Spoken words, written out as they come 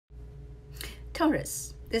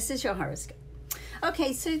Taurus, this is your horoscope.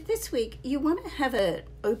 Okay, so this week you want to have an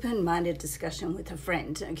open-minded discussion with a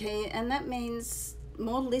friend, okay? And that means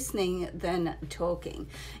more listening than talking.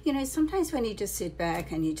 You know, sometimes when you just sit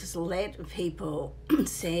back and you just let people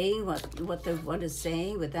say what they want to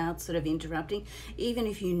say without sort of interrupting, even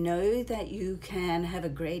if you know that you can have a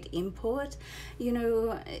great input, you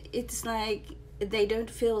know, it's like they don't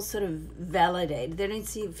feel sort of validated. They don't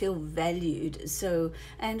feel valued. So,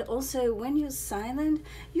 and also when you're silent,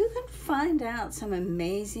 you can find out some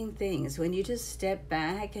amazing things. When you just step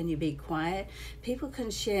back and you be quiet, people can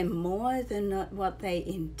share more than what they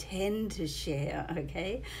intend to share,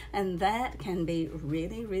 okay? And that can be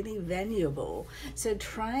really, really valuable. So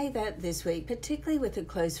try that this week, particularly with a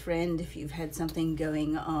close friend. If you've had something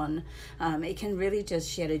going on, it can really just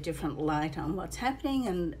shed a different light on what's happening,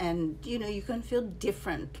 and you know, you can feel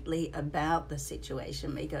differently about the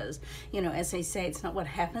situation because, you know, as they say, it's not what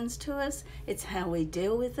happens to us, it's how we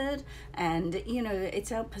deal with it, and you know,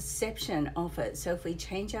 it's our perception of it. So if we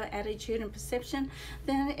change our attitude and perception,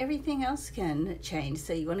 then everything else can change.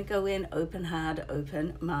 So you want to go in open heart,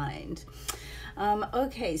 open mind.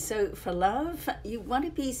 Okay, so for love, you want to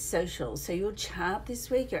be social. So your chart this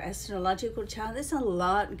week, your astrological chart, there's a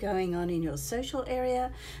lot going on in your social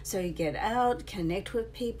area. So you get out, connect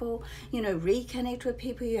with people, you know, reconnect with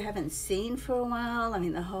people you haven't seen for a while. I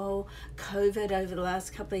mean, the whole COVID over the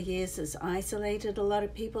last couple of years has isolated a lot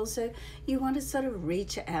of people. So you want to sort of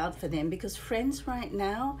reach out for them because friends right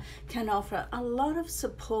now can offer a lot of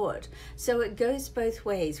support. So it goes both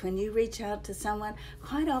ways. When you reach out to someone,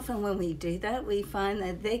 quite often when we do that, we find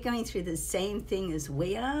that they're going through the same thing as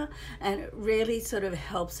we are, and it really sort of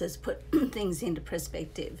helps us put things into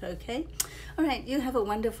perspective, okay? All right, you have a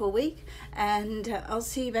wonderful week, and I'll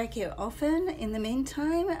see you back here often. In the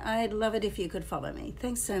meantime, I'd love it if you could follow me.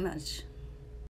 Thanks so much.